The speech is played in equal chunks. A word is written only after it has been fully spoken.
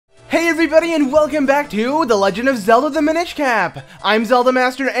Hey everybody, and welcome back to The Legend of Zelda the Minish Cap! I'm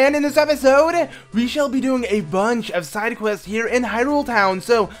ZeldaMaster, and in this episode, we shall be doing a bunch of side quests here in Hyrule Town,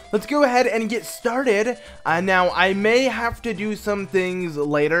 so let's go ahead and get started. Now, I may have to do some things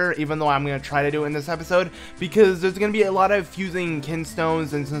later, even though I'm going to try to do it in this episode, because there's going to be a lot of fusing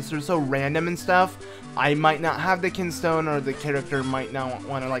Kinstones, and since they're so random and stuff, I might not have the Kinstone, or the character might not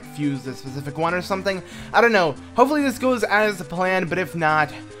want to, like, fuse the specific one or something. I don't know. Hopefully this goes as planned, but if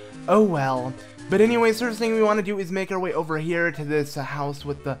not, oh well. But anyways, first thing we want to do is make our way over here to this house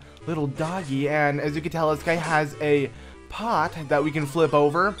with the little doggy, and as you can tell, this guy has a pot that we can flip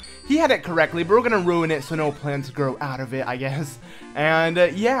over. He had it correctly, but we're gonna ruin it so no plants grow out of it, I guess. And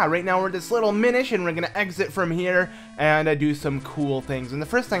yeah, right now we're this little Minish, and we're gonna exit from here and do some cool things. And the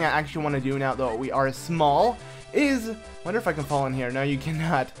first thing I actually want to do now, though we are small, is wonder if I can fall in here. No, you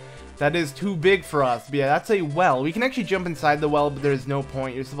cannot. That is too big for us. But yeah, that's a well. We can actually jump inside the well, but there's no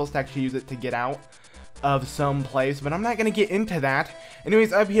point. You're supposed to actually use it to get out of some place, but I'm not going to get into that.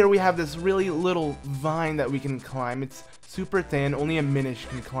 Anyways, up here we have this really little vine that we can climb. It's super thin. Only a Minish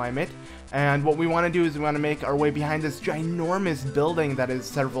can climb it. And what we want to do is we want to make our way behind this ginormous building that is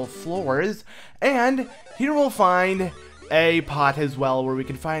several floors. And here we'll find a pot as well, where we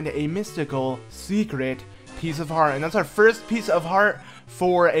can find a mystical secret piece of heart. And that's our first piece of heart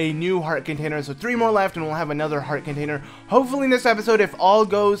for a new heart container. So 3 more left and we'll have another heart container. Hopefully in this episode, if all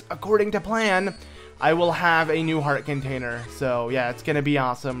goes according to plan, I will have a new heart container. So yeah, it's gonna be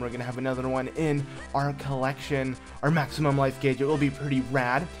awesome. We're gonna have another one in our collection, our maximum life gauge. It will be pretty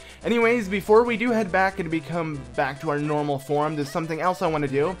rad. Anyways, before we do head back and become back to our normal form, there's something else I want to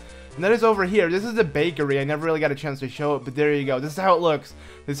do, and that is over here. This is a bakery. I never really got a chance to show it, but there you go. This is how it looks.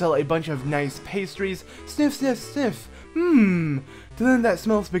 They sell a bunch of nice pastries. Sniff, sniff, sniff. Doesn't that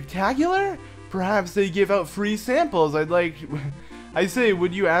smell spectacular? Perhaps they give out free samples. I say,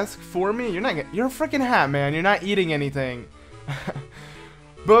 would you ask for me? You're a freaking hat, man. You're not eating anything.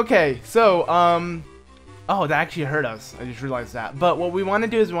 But okay, so, oh, that actually hurt us. I just realized that. But what we want to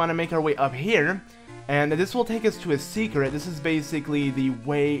do is we want to make our way up here, and this will take us to a secret. This is basically the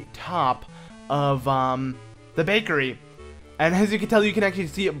way top of, the bakery. And as you can tell, you can actually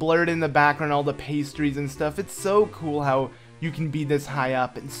see it blurred in the background, all the pastries and stuff. It's so cool how you can be this high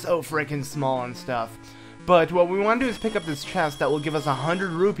up and so freaking small and stuff. But what we want to do is pick up this chest that will give us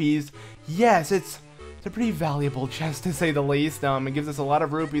 100 rupees. Yes, it's a pretty valuable chest, to say the least. It gives us a lot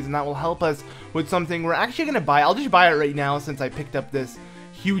of rupees, and that will help us with something we're actually going to buy. I'll just buy it right now since I picked up this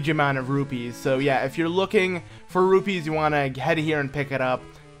huge amount of rupees. So yeah, if you're looking for rupees, you want to head here and pick it up.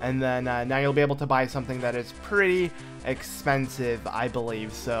 And then now you'll be able to buy something that is pretty expensive, I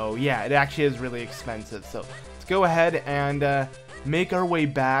believe. So yeah, it actually is really expensive. So let's go ahead and make our way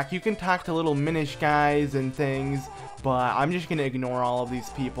back. You can talk to little Minish guys and things, but I'm just going to ignore all of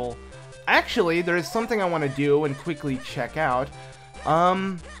these people. Actually, there is something I want to do and quickly check out.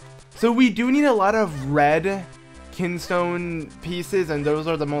 So we do need a lot of red Kinstone pieces, and those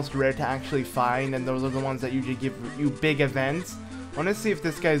are the most rare to actually find, and those are the ones that usually give you big events. I want to see if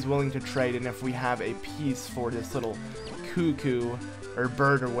this guy's willing to trade, and if we have a piece for this little cuckoo or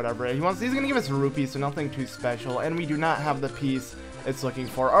bird or whatever. He's gonna give us a rupee, so nothing too special, and we do not have the piece it's looking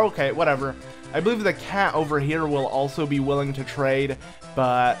for. Okay, whatever. I believe the cat over here will also be willing to trade,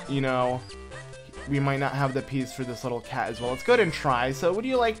 but you know, we might not have the piece for this little cat as well. Let's go ahead and try. So would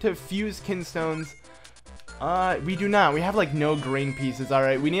you like to fuse Kinstones? We do not. We have like no green pieces.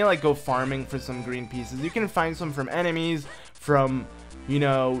 Alright, we need to like go farming for some green pieces. You can find some from enemies, from, you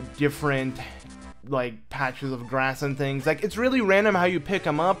know, different like patches of grass and things. Like, it's really random how you pick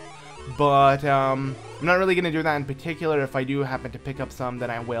them up, but I'm not really gonna do that in particular. If I do happen to pick up some,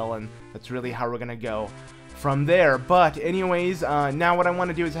 then I will, and that's really how we're gonna go from there. But anyways, now what I want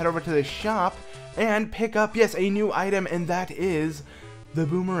to do is head over to the shop and pick up, yes, a new item, and that is the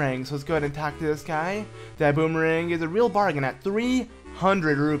boomerang. So let's go ahead and talk to this guy. That boomerang is a real bargain at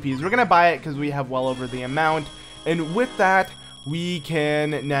 300 rupees. We're gonna buy it because we have well over the amount, and with that we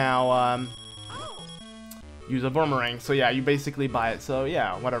can now use a boomerang. So yeah, you basically buy it. So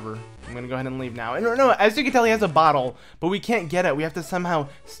yeah, whatever. I'm gonna go ahead and leave now. And no, as you can tell, he has a bottle, but we can't get it. We have to somehow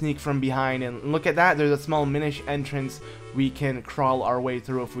sneak from behind. And look at that, there's a small Minish entrance we can crawl our way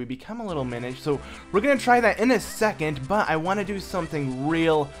through if we become a little Minish. So we're gonna try that in a second, but I want to do something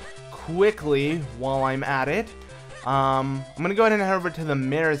real quickly while I'm at it. I'm gonna go ahead and head over to the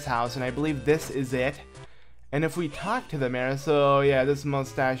mayor's house, and I believe this is it. And if we talk to the mayor, so yeah, this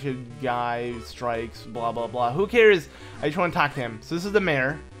mustached guy strikes, blah blah blah, who cares? I just want to talk to him. So this is the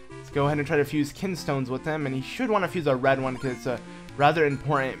mayor. Let's go ahead and try to fuse Kinstones with him, and he should want to fuse a red one because it's a rather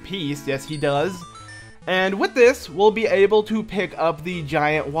important piece. Yes, he does. And with this, we'll be able to pick up the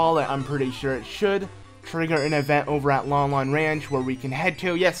giant wallet. I'm pretty sure it should trigger an event over at Lon Ranch where we can head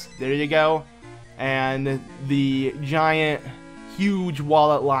to. Yes, there you go. And the giant, huge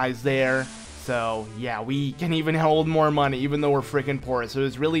wallet lies there. So, yeah, we can even hold more money, even though we're freaking poor. So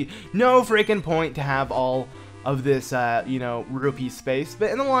there's really no freaking point to have all of this, you know, rupee space.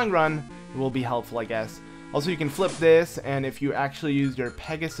 But in the long run, it will be helpful, I guess. Also, you can flip this, and if you actually use your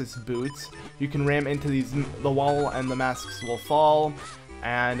Pegasus boots, you can ram into the wall, and the masks will fall.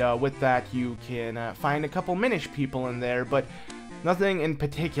 And with that, you can find a couple Minish people in there, but nothing in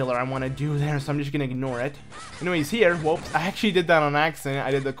particular I want to do there, so I'm just going to ignore it. Anyways, here, whoops, I actually did that on accident.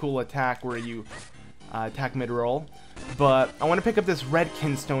 I did the cool attack where you attack mid-roll. But I want to pick up this red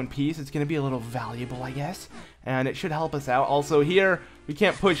Kinstone piece. It's going to be a little valuable, I guess, and it should help us out. Also, here, we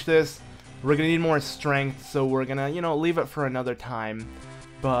can't push this. We're going to need more strength, so we're going to, you know, leave it for another time.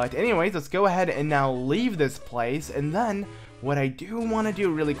 But anyways, let's go ahead and now leave this place, and then what I do want to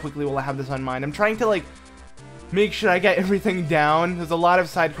do really quickly while I have this on mind, I'm trying to, like, make sure I get everything down. There's a lot of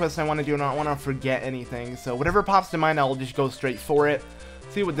side quests I want to do, and I don't want to forget anything. So whatever pops to mind, I'll just go straight for it.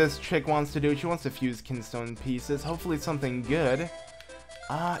 See what this chick wants to do. She wants to fuse Kinstone pieces. Hopefully something good.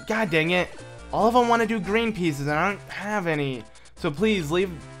 God dang it. All of them want to do green pieces, and I don't have any. So please,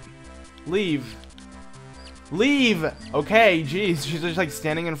 leave. Leave. Leave! Okay, jeez. She's just, like,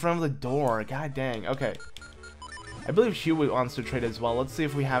 standing in front of the door. God dang. Okay. I believe she wants to trade as well. Let's see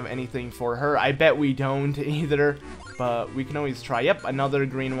if we have anything for her. I bet we don't either, but we can always try. Yep, another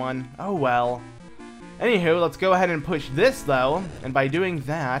green one. Oh well. Anywho, let's go ahead and push this though, and by doing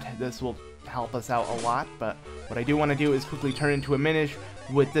that, this will help us out a lot. But what I do want to do is quickly turn into a Minish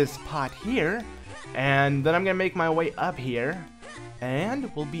with this pot here, and then I'm gonna make my way up here,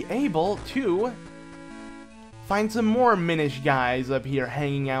 and we'll be able to find some more Minish guys up here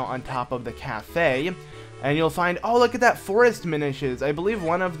hanging out on top of the cafe. And you'll find, oh, look at that, forest Minishes. I believe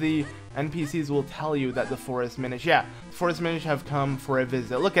one of the NPCs will tell you that the forest Minish, yeah, the forest Minish have come for a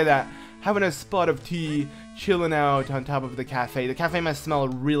visit. Look at that, having a spot of tea, chilling out on top of the cafe. The cafe must smell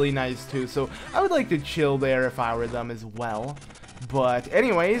really nice too, so I would like to chill there if I were them as well. But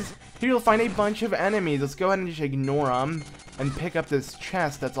anyways, here you'll find a bunch of enemies. Let's go ahead and just ignore them and pick up this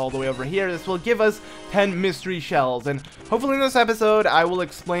chest that's all the way over here. This will give us 10 mystery shells, and hopefully in this episode I will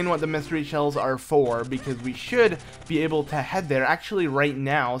explain what the mystery shells are for, because we should be able to head there actually right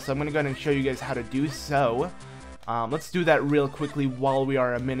now. So I'm gonna go ahead and show you guys how to do so. Let's do that real quickly while we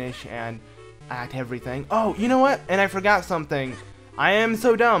are a Minish and act everything. Oh, you know what? And I forgot something. I am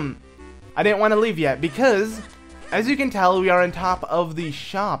so dumb. I didn't want to leave yet, because as you can tell, we are on top of the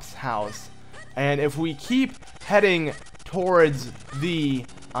shop's house, and if we keep heading towards the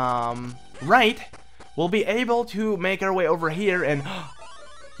right, we'll be able to make our way over here, and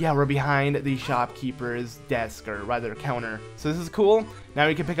yeah, we're behind the shopkeeper's desk, or rather counter. So this is cool. Now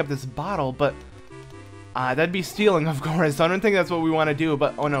we can pick up this bottle, but that'd be stealing, of course. So I don't think that's what we want to do.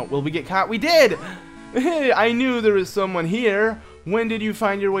 But oh no, will we get caught? We did. I knew there was someone here. When did you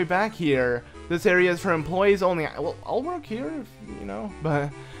find your way back here? This area is for employees only. Well, I'll work here if you know, but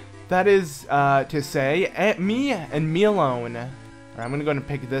that is to say, me and me alone. Alright, I'm gonna go and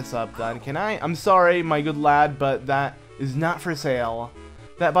pick this up then. Can I? I'm sorry, my good lad, but that is not for sale.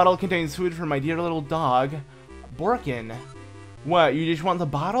 That bottle contains food for my dear little dog, Borkin. What, you just want the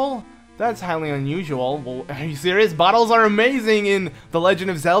bottle? That's highly unusual. Well, are you serious? Bottles are amazing in The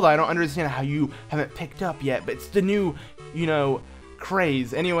Legend of Zelda. I don't understand how you haven't picked up yet, but it's the new, you know,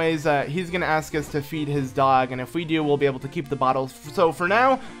 craze. Anyways, he's gonna ask us to feed his dog, and if we do, we'll be able to keep the bottles. So for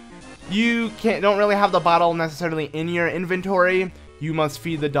now, you don't really have the bottle necessarily in your inventory. You must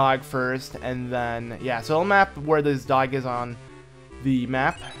feed the dog first, and then, yeah, so he'll map where this dog is on the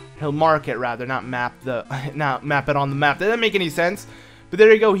map. He'll mark it, rather, not map it on the map. That doesn't make any sense. But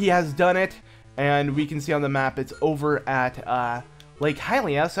there you go, he has done it, and we can see on the map it's over at Lake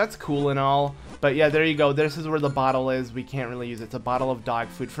Hylia, so that's cool and all. But yeah, there you go, this is where the bottle is. We can't really use it. It's a bottle of dog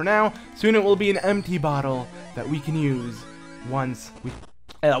food for now. Soon it will be an empty bottle that we can use once we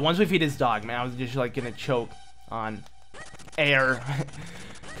feed his dog. Man, I was just like gonna choke on air.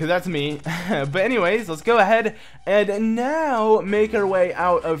 Because that's me. But anyways, let's go ahead and now make our way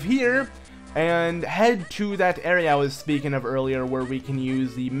out of here and head to that area I was speaking of earlier, where we can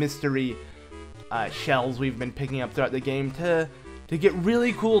use the mystery shells we've been picking up throughout the game to get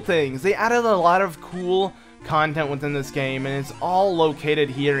really cool things. They added a lot of cool content within this game, and it's all located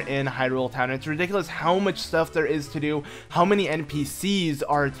here in Hyrule Town. It's ridiculous how much stuff there is to do, how many NPCs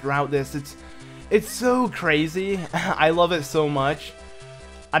are throughout this. It's so crazy. I love it so much.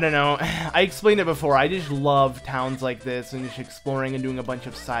 I don't know, I explained it before, I just love towns like this and just exploring and doing a bunch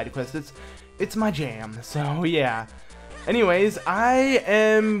of side quests. it's my jam. So yeah. Anyways,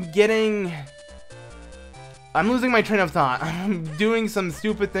 I'm losing my train of thought. I'm doing some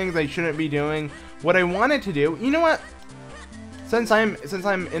stupid things I shouldn't be doing. What I wanted to do, you know what? Since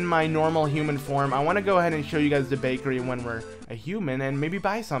I'm in my normal human form, I want to go ahead and show you guys the bakery when we're a human and maybe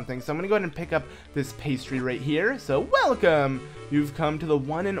buy something. So I'm going to go ahead and pick up this pastry right here. So welcome! You've come to the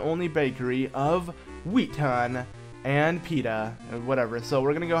one and only bakery of Wheaton and pita, or whatever. So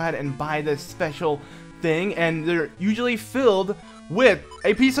we're going to go ahead and buy this special thing, and they're usually filled with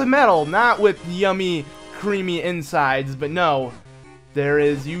a piece of metal, not with yummy, creamy insides, but no, there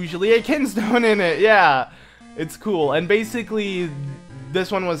is usually a kinstone in it. Yeah. It's cool, and basically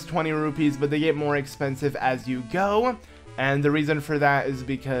this one was 20 rupees, but they get more expensive as you go, and the reason for that is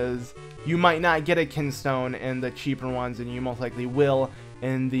because you might not get a kinstone in the cheaper ones, and you most likely will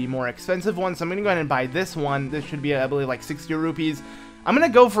in the more expensive ones. So I'm gonna go ahead and buy this one. This should be, I believe, like 60 rupees. I'm gonna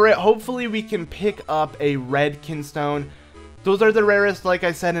go for it. Hopefully we can pick up a red kinstone. Those are the rarest, like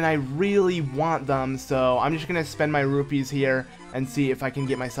I said, and I really want them, so I'm just gonna spend my rupees here and see if I can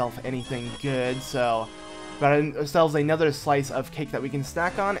get myself anything good. So got ourselves another slice of cake that we can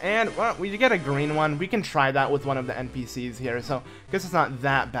stack on, and well, we get a green one. We can try that with one of the NPCs here, so I guess it's not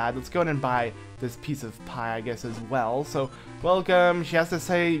that bad. Let's go ahead and buy this piece of pie, I guess, as well. So welcome. She has to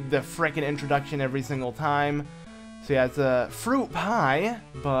say the frickin' introduction every single time. So yeah, it's a fruit pie,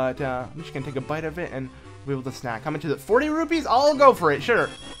 but I'm just gonna take a bite of it and be able to snack. How much is it? 40 rupees? I'll go for it, sure.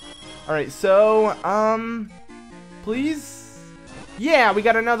 Alright, so please. Yeah, we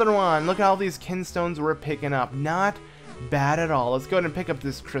got another one. Look at all these kinstones we're picking up. Not bad at all. Let's go ahead and pick up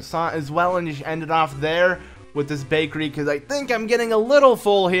this croissant as well and just end it off there with this bakery, because I think I'm getting a little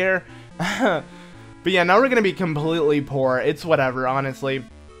full here. But yeah, now we're going to be completely poor. It's whatever, honestly.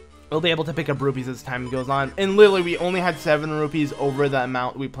 We'll be able to pick up rupees as time goes on. And literally, we only had 7 rupees over the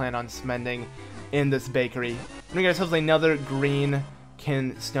amount we planned on spending in this bakery. And we got ourselves another green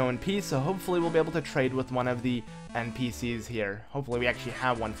kinstone piece, so hopefully we'll be able to trade with one of the NPCs here. Hopefully we actually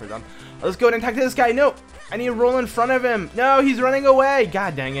have one for them. Let's go ahead and talk to this guy. No, I need to roll in front of him. No, he's running away.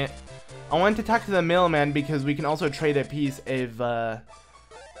 God dang it. I wanted to talk to the mailman because we can also trade a piece of a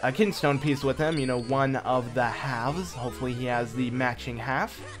kinstone piece with him, you know, one of the halves. Hopefully he has the matching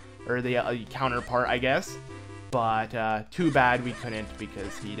half, or the counterpart, I guess. But too bad we couldn't,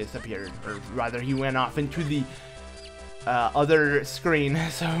 because he disappeared, or rather he went off into the other screen.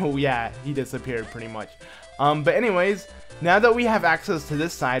 So yeah, he disappeared pretty much. But anyways, now that we have access to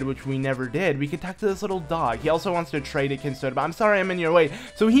this side, which we never did, we can talk to this little dog. He also wants to trade a kinstone, but I'm sorry I'm in your way.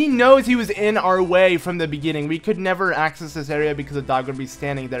 So he knows he was in our way from the beginning. We could never access this area because the dog would be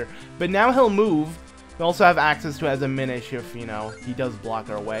standing there. But now he'll move. We also have access to it as a Minish if, you know, he does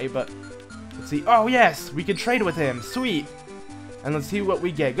block our way. But let's see. Oh yes, we could trade with him. Sweet. And let's see what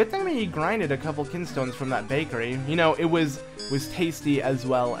we get. Good thing we grinded a couple kinstones from that bakery. You know, it was tasty as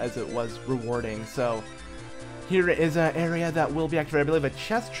well as it was rewarding. So here is an area that will be activated. I believe a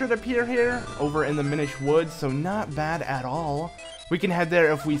chest should appear here over in the Minish Woods, so not bad at all. We can head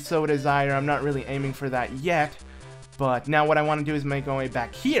there if we so desire. I'm not really aiming for that yet, but now what I want to do is make my way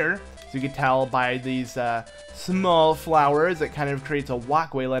back here. So you can tell by these small flowers, it kind of creates a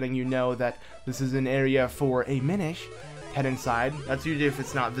walkway letting you know that this is an area for a Minish. Head inside. That's usually if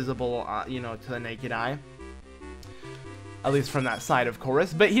it's not visible, you know, to the naked eye. At least from that side, of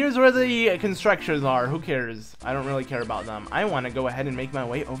course. But here's where the constructors are. Who cares? I don't really care about them. I want to go ahead and make my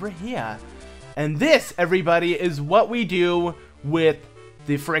way over here. And this, everybody, is what we do with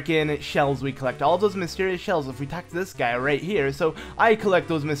the frickin' shells we collect. All those mysterious shells. If we talk to this guy right here. So I collect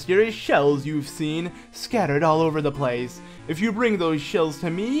those mysterious shells you've seen scattered all over the place. If you bring those shells to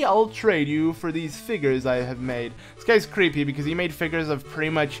me, I'll trade you for these figures I have made. This guy's creepy because he made figures of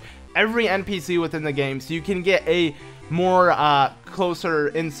pretty much every NPC within the game. So you can get a more closer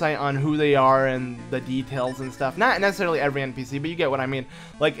insight on who they are and the details and stuff. Not necessarily every NPC, but you get what I mean.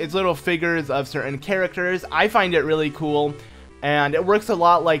 Like, it's little figures of certain characters. I find it really cool, and it works a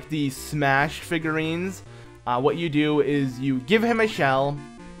lot like the Smash figurines. What you do is you give him a shell,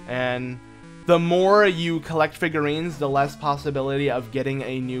 and the more you collect figurines, the less possibility of getting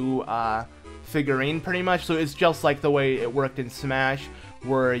a new figurine, pretty much. So it's just like the way it worked in Smash,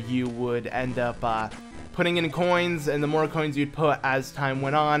 where you would end up putting in coins, and the more coins you'd put as time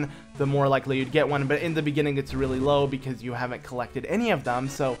went on, the more likely you'd get one. But in the beginning, it's really low because you haven't collected any of them.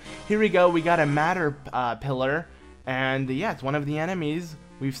 So here we go. We got a matter pillar, and yeah, it's one of the enemies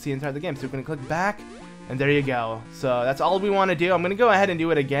we've seen throughout the game. So we're going to click back, and there you go. So that's all we want to do. I'm going to go ahead and do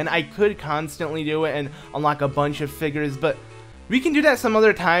it again. I could constantly do it and unlock a bunch of figures, but we can do that some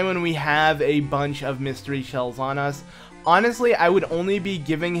other time when we have a bunch of mystery shells on us. honestly, I would only be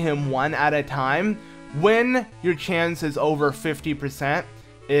giving him one at a time when your chance is over 50%.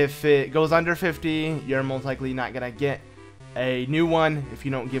 If it goes under 50, you're most likely not gonna get a new one if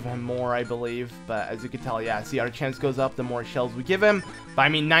you don't give him more, I believe. But as you can tell, yeah, see, our chance goes up the more shells we give him. But I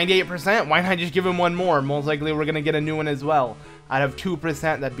mean, 98%, why not just give him one more? Most likely we're gonna get a new one as well. Out of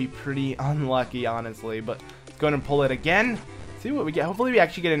 2%, that'd be pretty unlucky, honestly. But let's go ahead and pull it again. See what we get. Hopefully we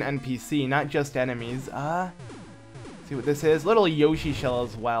actually get an NPC, not just enemies. See what this is. Little Yoshi shell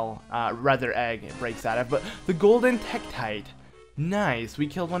as well. Rather egg, it breaks out of. But the golden Tektite. Nice, we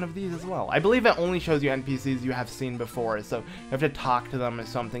killed one of these as well. I believe it only shows you NPCs you have seen before, so you have to talk to them or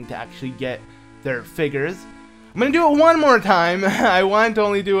something to actually get their figures. I'm gonna do it one more time. I want to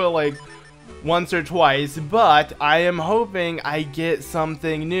only do it like once or twice, but I am hoping I get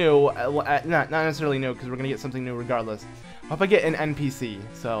something new. Not necessarily new, because we're gonna get something new regardless. I hope I get an NPC.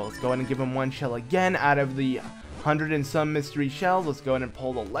 So let's go ahead and give him one shell again out of the 100 and some mystery shells. Let's go ahead and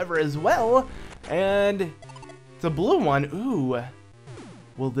pull the lever as well, and it's a blue one. Ooh.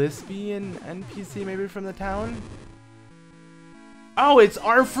 Will this be an NPC maybe from the town? Oh, it's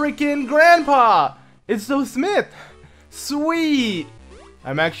our freaking grandpa! It's So Smith! Sweet!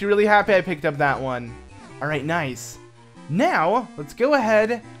 I'm actually really happy I picked up that one. Alright, nice. Now, let's go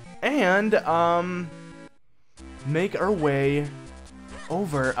ahead and, make our way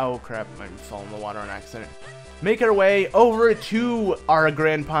over... Oh, crap. I fell in the water on accident. Make our way over to our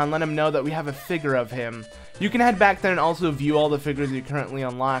grandpa and let him know that we have a figure of him. You can head back there and also view all the figures you currently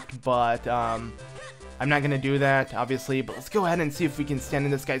unlocked, but I'm not going to do that, obviously. But let's go ahead and see if we can stand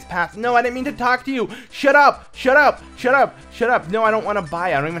in this guy's path. No, I didn't mean to talk to you. Shut up. Shut up. Shut up. Shut up. No, I don't want to buy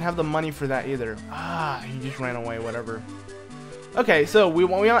it. I don't even have the money for that either. Ah, he just ran away, whatever. Okay, so we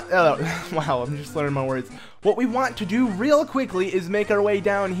want, wow, I'm just learning my words. What we want to do real quickly is make our way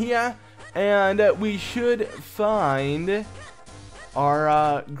down here, and we should find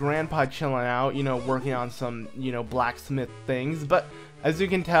our grandpa chilling out, you know, working on some, you know, blacksmith things. But as you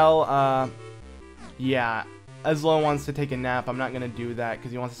can tell, yeah, Ezlo wants to take a nap. I'm not gonna do that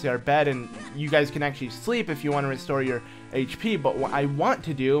because he wants to see our bed, and you guys can actually sleep if you want to restore your HP. But what I want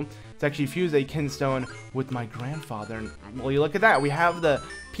to do is actually fuse a Kinstone with my grandfather. And well, you look at that, we have the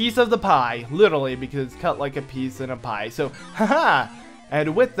piece of the pie, literally, because it's cut like a piece in a pie. So, haha!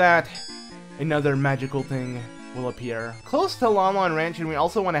 And with that, another magical thing will appear close to Malon Ranch, and we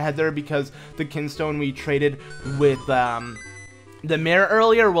also want to head there because the Kinstone we traded with the mirror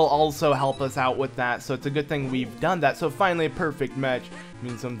earlier will also help us out with that. So it's a good thing we've done that. So finally, a perfect match.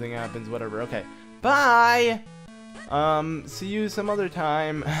 Means something happens, whatever. Okay, bye. See you some other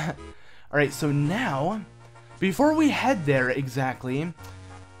time. All right, so now, before we head there exactly,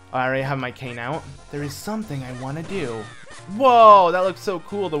 I already have my cane out. There is something I want to do. Whoa, that looks so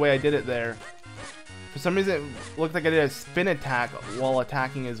cool the way I did it there. For some reason, it looked like I did a spin attack while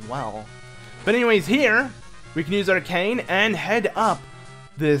attacking as well. But anyways, here, we can use our cane and head up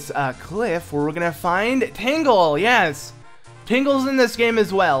this cliff where we're going to find Tingle. Yes, Tingle's in this game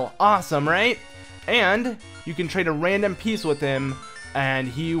as well. Awesome, right? And you can trade a random piece with him, and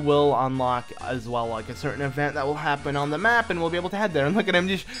he will unlock as well, like a certain event that will happen on the map, and we'll be able to head there. And look at him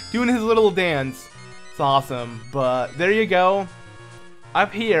just doing his little dance. It's awesome. But there you go.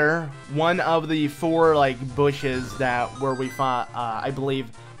 Up here, one of the 4 like bushes where we fought, I believe,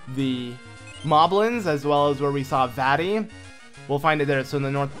 the Moblins, as well as where we saw Vaati. We'll find it there. So in the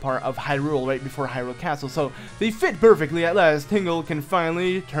north part of Hyrule, right before Hyrule Castle. So they fit perfectly. At last, Tingle can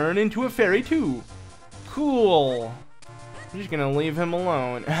finally turn into a fairy too. Cool. I'm just gonna leave him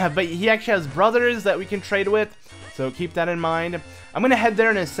alone. But he actually has brothers that we can trade with, so keep that in mind. I'm gonna head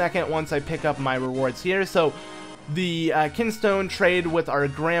there in a second once I pick up my rewards here. So the Kinstone trade with our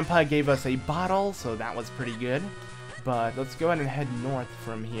grandpa gave us a bottle, so that was pretty good. But let's go ahead and head north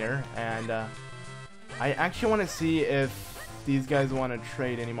from here, and I actually want to see if these guys want to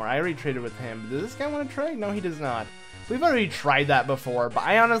trade anymore. I already traded with him. Does this guy want to trade? No, he does not. We've already tried that before, but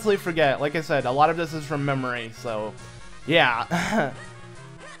I honestly forget. Like I said, a lot of this is from memory, so yeah.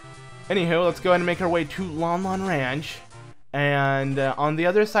 Anywho, let's go ahead and make our way to Malon Ranch. And on the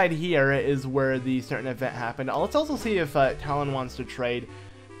other side here is where the certain event happened. Let's also see if Talon wants to trade.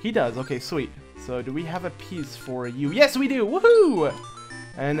 He does. Okay, sweet. So do we have a piece for you? Yes, we do. Woohoo!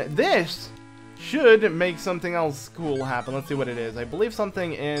 And this should make something else cool happen. Let's see what it is. I believe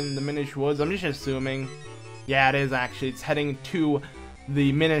something in the Minish Woods. I'm just assuming. Yeah, it is actually. It's heading to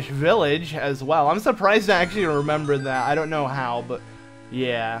the Minish Village as well. I'm surprised I actually remember that. I don't know how, but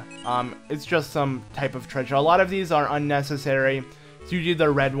yeah. It's just some type of treasure. A lot of these are unnecessary. It's usually the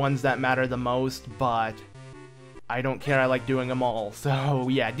red ones that matter the most, but I don't care. I like doing them all. So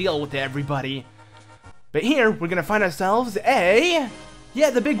yeah, deal with it, everybody. But here, we're gonna find ourselves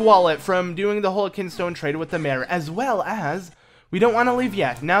the big wallet from doing the whole Kinstone trade with the mayor, as well as, we don't want to leave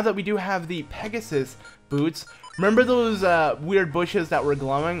yet. Now that we do have the Pegasus boots, remember those weird bushes that were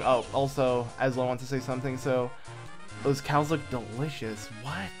glowing? Oh, also, Asla wants to say something, so, those cows look delicious.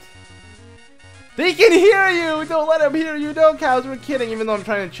 What? They can hear you! Don't let them hear you! No, cows, we're kidding, even though I'm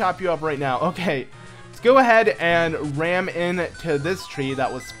trying to chop you up right now. Okay, let's go ahead and ram into this tree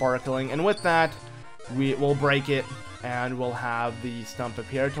that was sparkling, and with that, we will break it, and we'll have the stump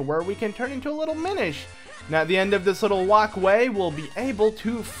appear to where we can turn into a little Minish. Now, at the end of this little walkway, we'll be able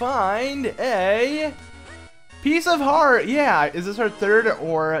to find a piece of heart. Yeah, is this our third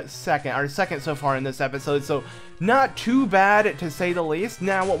or second? Our second so far in this episode, so not too bad to say the least.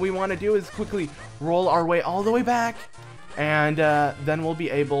 Now, what we want to do is quickly roll our way all the way back, and then we'll be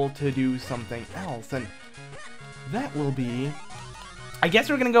able to do something else, and that will be... I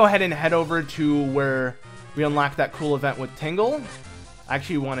guess we're going to go ahead and head over to where we unlock that cool event with Tingle. I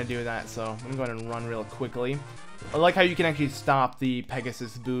actually want to do that, so I'm going to go ahead and run real quickly. I like how you can actually stop the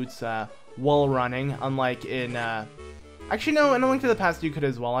Pegasus boots while running, unlike in... Actually, no, in A Link to the Past you could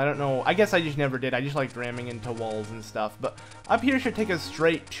as well. I don't know. I guess I just never did. I just liked ramming into walls and stuff. But up here should take us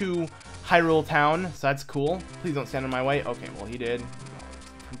straight to Hyrule Town, so that's cool. Please don't stand in my way. Okay, well, he did.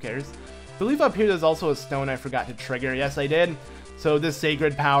 Who cares? I believe up here there's also a stone I forgot to trigger. Yes, I did. So this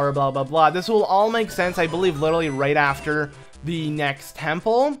sacred power, blah, blah, blah. This will all make sense, I believe, literally right after the next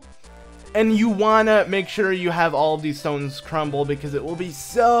temple. And you want to make sure you have all of these stones crumble because it will be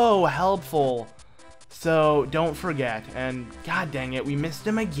so helpful. So don't forget. And god dang it, we missed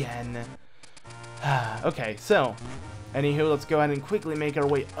him again. Okay, so anywho, let's go ahead and quickly make our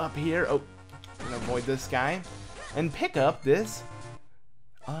way up here. Oh, I'm gonna avoid this guy and pick up this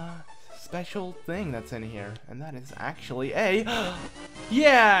special thing that's in here, and that is actually a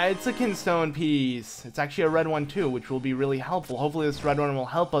yeah, it's a Kinstone piece. It's actually a red one too, which will be really helpful. Hopefully this red one will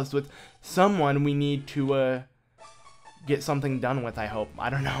help us with someone we need to get something done with, I hope. I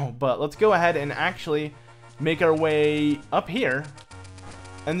don't know, but let's go ahead and actually make our way up here,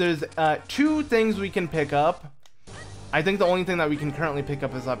 and there's two things we can pick up. I think the only thing that we can currently pick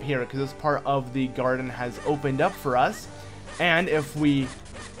up is up here, because this part of the garden has opened up for us, and if we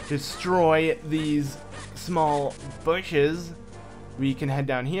destroy these small bushes, we can head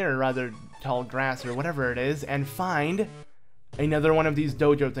down here, or rather tall grass or whatever it is, and find another one of these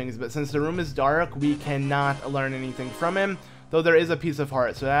dojo things. But since the room is dark, we cannot learn anything from him, though there is a piece of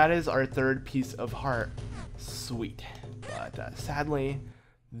heart. So that is our third piece of heart. Sweet. But sadly,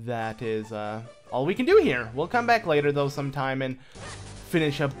 that is all we can do here. We'll come back later though sometime and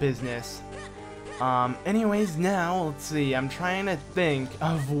finish up business. Anyways, now, let's see, I'm trying to think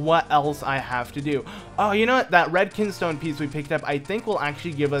of what else I have to do. Oh, you know what, that red Kinstone piece we picked up, I think will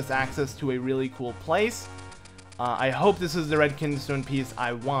actually give us access to a really cool place. I hope this is the red Kinstone piece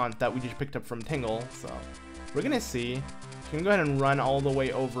I want that we just picked up from Tingle, so we're gonna see. We can go ahead and run all the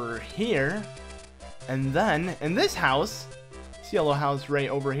way over here, and then, in this house, this yellow house right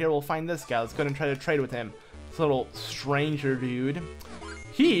over here, we'll find this guy. Let's go ahead and try to trade with him. This little stranger dude.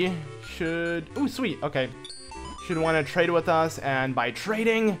 He should... Ooh, sweet. Okay. Should want to trade with us, and by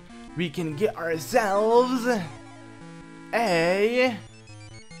trading, we can get ourselves a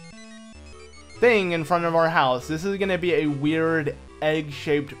thing in front of our house. This is going to be a weird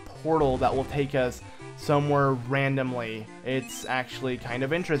egg-shaped portal that will take us somewhere randomly. It's actually kind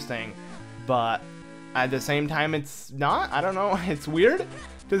of interesting, but at the same time, it's not. I don't know. It's weird,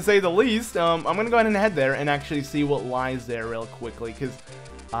 to say the least. I'm going to go ahead and head there and actually see what lies there real quickly, because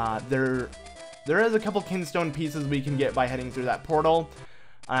there is a couple Kinstone pieces we can get by heading through that portal.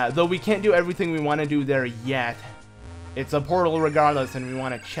 Though we can't do everything we want to do there yet. It's a portal regardless, and we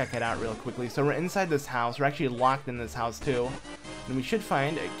want to check it out real quickly. So we're inside this house. We're actually locked in this house too. And we should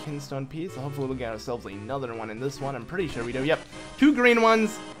find a Kinstone piece. Hopefully we'll get ourselves another one in this one. I'm pretty sure we do. Yep. 2 green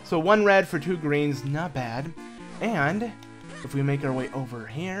ones. So 1 red for 2 greens. Not bad. And if we make our way over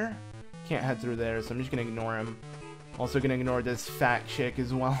here, can't head through there, so I'm just going to ignore him. Also going to ignore this fat chick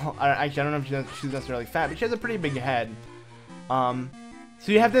as well. Actually, I don't know if she's necessarily fat, but she has a pretty big head. So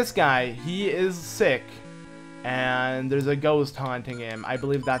you have this guy. He is sick, and there's a ghost haunting him. I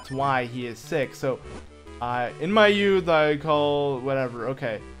believe that's why he is sick. So, in my youth, I call whatever.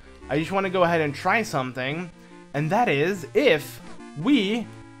 Okay. I just want to go ahead and try something, and that is if we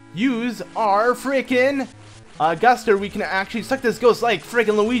use our freaking Guster, we can actually suck this ghost like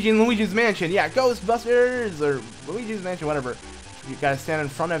freaking Luigi in Luigi's Mansion. Yeah, Ghostbusters, or Luigi's Mansion, whatever. You gotta stand in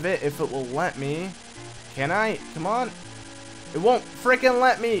front of it if it will let me. Can I? Come on. It won't freaking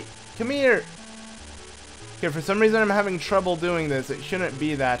let me. Come here. Okay, for some reason I'm having trouble doing this. It shouldn't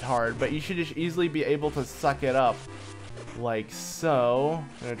be that hard, but you should just easily be able to suck it up. Like so.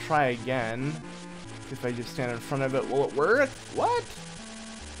 I'm gonna try again. If I just stand in front of it, will it work? What?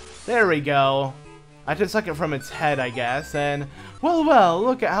 There we go. I just suck it from its head, I guess, and well,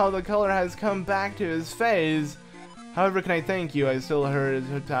 look at how the color has come back to his face. However, can I thank you? I still heard his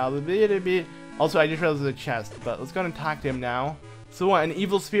hotel. Also, I just realized there's a chest, but let's go and talk to him now. So what, an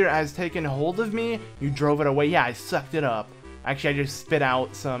evil spirit has taken hold of me? You drove it away? Yeah, I sucked it up. Actually, I just spit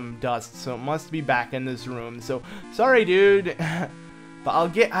out some dust, so it must be back in this room. So, sorry, dude. But I'll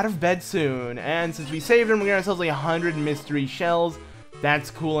get out of bed soon. And since we saved him, we got ourselves like 100 mystery shells.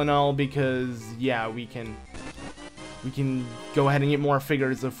 That's cool and all because, yeah, we can go ahead and get more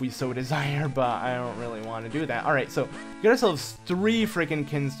figures if we so desire, but I don't really want to do that. Alright, so we got ourselves 3 freaking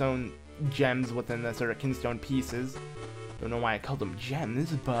Kinstone gems within this, or Kinstone pieces. Don't know why I called them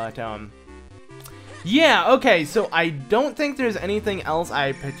gems, but, yeah, okay, so I don't think there's anything else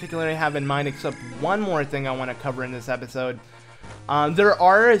I particularly have in mind except one more thing I want to cover in this episode. There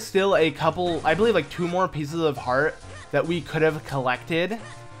are still a couple, I believe like 2 more pieces of heart that we could have collected,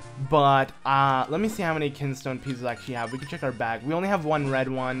 but let me see how many Kinstone pieces I actually have. We can check our bag. We only have 1 red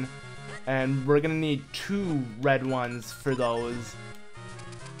one, and we're gonna need 2 red ones for those.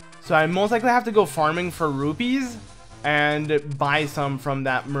 So I most likely have to go farming for rupees and buy some from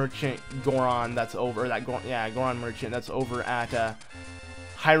that merchant Goron that's over, Goron merchant that's over at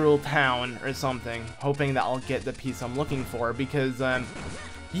Hyrule Town or something, hoping that I'll get the piece I'm looking for, because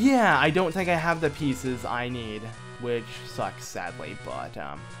yeah, I don't think I have the pieces I need, which sucks sadly, but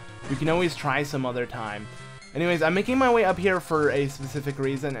we can always try some other time. Anyways, I'm making my way up here for a specific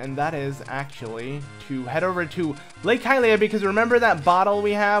reason, and that is actually to head over to Lake Hylia, because remember that bottle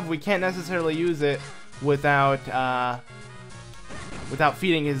we have? We can't necessarily use it without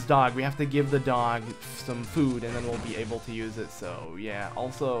feeding his dog. We have to give the dog some food, and then we'll be able to use it. So yeah,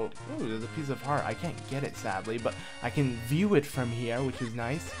 also, ooh, there's a piece of heart. I can't get it sadly, but I can view it from here, which is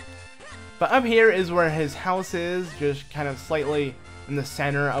nice. But up here is where his house is, just kind of slightly in the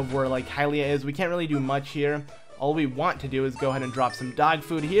center of where like Hylia is. We can't really do much here. All we want to do is go ahead and drop some dog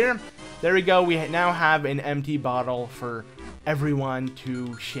food here. There we go. We now have an empty bottle for everyone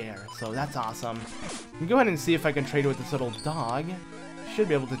to share, so that's awesome. We can go ahead and see if I can trade with this little dog. Should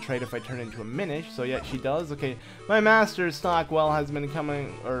be able to trade if I turn into a Minish, so yeah, she does. Okay, my master Stockwell has been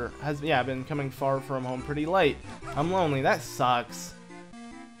coming, been coming far from home pretty late. I'm lonely. That sucks.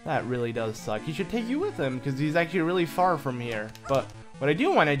 That really does suck. He should take you with him, because he's actually really far from here. But what I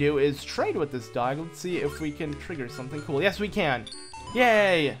do want to do is trade with this dog. Let's see if we can trigger something cool. Yes, we can.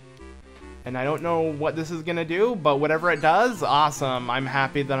 Yay! And I don't know what this is gonna do, but whatever it does, awesome. I'm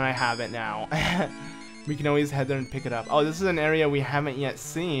happy that I have it now. We can always head there and pick it up. Oh, this is an area we haven't yet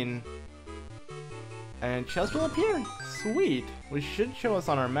seen. And chest will appear. Sweet. Which should show us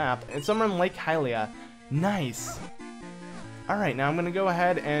on our map. It's somewhere in Lake Hylia. Nice. Alright, now I'm gonna go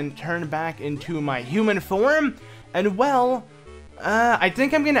ahead and turn back into my human form. And well, I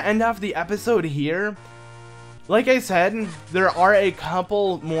think I'm gonna end off the episode here. Like I said, there are a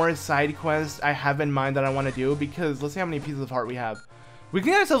couple more side quests I have in mind that I want to do, because let's see how many pieces of heart we have. We can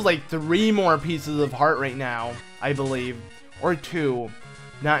get ourselves like 3 more pieces of heart right now, I believe. Or 2.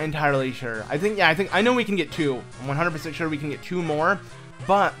 Not entirely sure. I know we can get 2. I'm 100% sure we can get 2 more,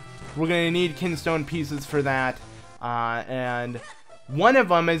 but we're going to need Kinstone pieces for that. And one of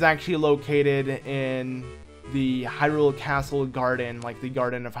them is actually located in the Hyrule Castle garden, like the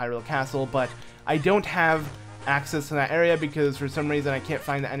Garden of Hyrule Castle, but I don't have access to that area because for some reason I can't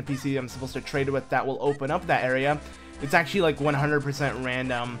find the NPC I'm supposed to trade with that will open up that area. It's actually like 100%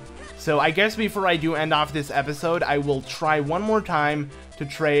 random. So I guess before I do end off this episode, I will try one more time to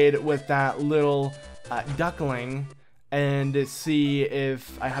trade with that little duckling and see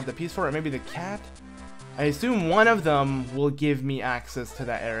if I have the piece for it. Maybe the cat? I assume one of them will give me access to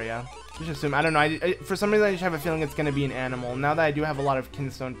that area. Just assume, I don't know, for some reason I just have a feeling it's going to be an animal. Now that I do have a lot of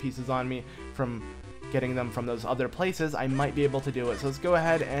Kinstone pieces on me from getting them from those other places, I might be able to do it. So let's go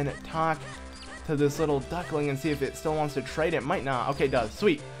ahead and talk to this little duckling and see if it still wants to trade. It might not. Okay, it does.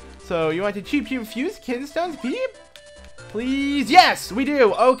 Sweet. So you want to cheap fuse Kinstones, peep? Please? Yes, we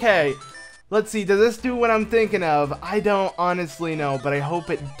do. Okay. Let's see. Does this do what I'm thinking of? I don't honestly know, but I hope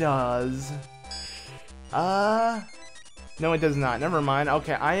it does. No, it does not. Never mind.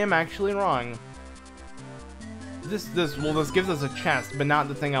 Okay, I am actually wrong. This gives us a chest, but not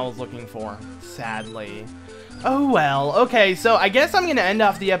the thing I was looking for, sadly. Oh well, okay, so I guess I'm gonna end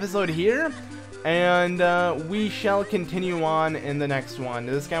off the episode here, and we shall continue on in the next one.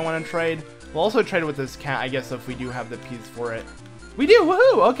 Does this guy want to trade? We'll also trade with this cat, I guess, if we do have the piece for it. We do,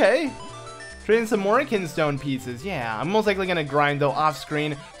 woohoo, okay. Trading some more Kinstone pieces. Yeah, I'm most likely gonna grind though off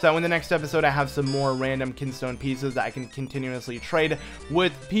screen, so that when the next episode I have some more random Kinstone pieces that I can continuously trade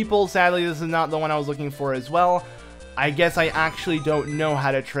with people. Sadly, this is not the one I was looking for as well. I guess I actually don't know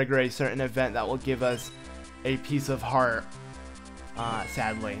how to trigger a certain event that will give us a piece of heart,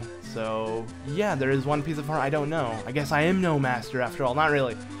 sadly. So yeah, there is one piece of heart I don't know. I guess I am no master after all. Not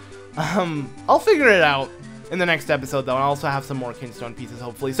really. I'll figure it out in the next episode though, and I'll also have some more Kinstone pieces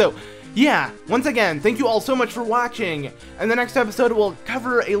hopefully. So yeah, once again, thank you all so much for watching. In the next episode, we'll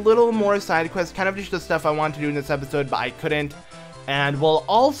cover a little more side quests, kind of just the stuff I wanted to do in this episode, but I couldn't. And we'll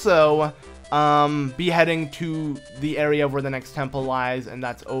also be heading to the area where the next temple lies, and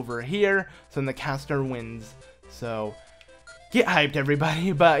that's over here. So in the Caster Winds. So get hyped,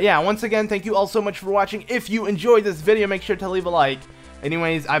 everybody. But yeah, once again, thank you all so much for watching. If you enjoyed this video, make sure to leave a like.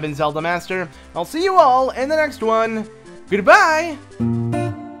 Anyways, I've been ZeldaMaster. I'll see you all in the next one. Goodbye!